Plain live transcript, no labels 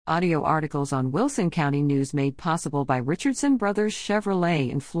Audio articles on Wilson County News made possible by Richardson Brothers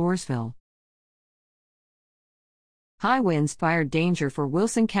Chevrolet in Floresville. High winds fire danger for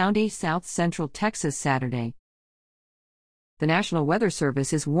Wilson County, South Central Texas Saturday. The National Weather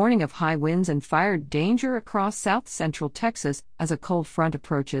Service is warning of high winds and fire danger across South Central Texas as a cold front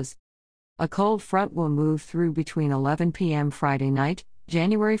approaches. A cold front will move through between 11 p.m. Friday night,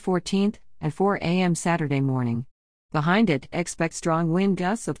 January 14th, and 4 a.m. Saturday morning. Behind it, expect strong wind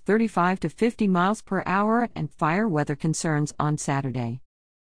gusts of 35 to 50 miles per hour and fire weather concerns on Saturday.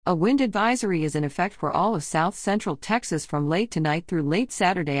 A wind advisory is in effect for all of South Central Texas from late tonight through late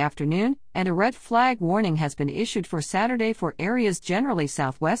Saturday afternoon, and a red flag warning has been issued for Saturday for areas generally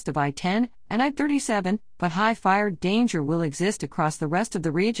southwest of I-10 and I-37, but high fire danger will exist across the rest of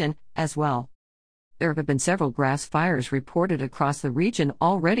the region as well. There have been several grass fires reported across the region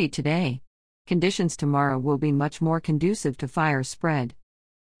already today. Conditions tomorrow will be much more conducive to fire spread.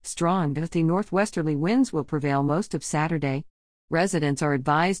 Strong gusty northwesterly winds will prevail most of Saturday. Residents are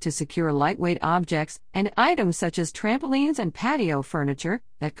advised to secure lightweight objects and items such as trampolines and patio furniture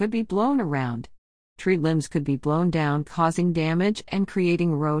that could be blown around. Tree limbs could be blown down, causing damage and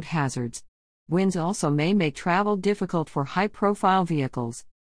creating road hazards. Winds also may make travel difficult for high-profile vehicles.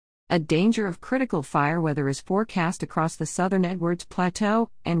 A danger of critical fire weather is forecast across the southern Edwards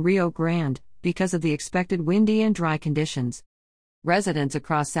Plateau and Rio Grande because of the expected windy and dry conditions. Residents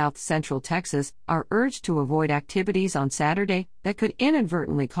across South Central Texas are urged to avoid activities on Saturday that could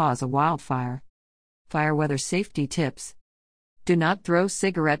inadvertently cause a wildfire. Fire weather safety tips: do not throw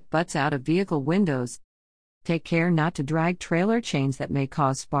cigarette butts out of vehicle windows. Take care not to drag trailer chains that may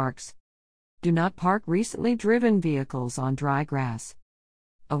cause sparks. Do not park recently driven vehicles on dry grass.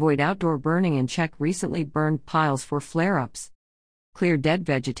 Avoid outdoor burning and check recently burned piles for flare-ups. Clear dead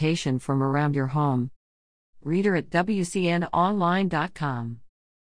vegetation from around your home. Reader at WCNonline.com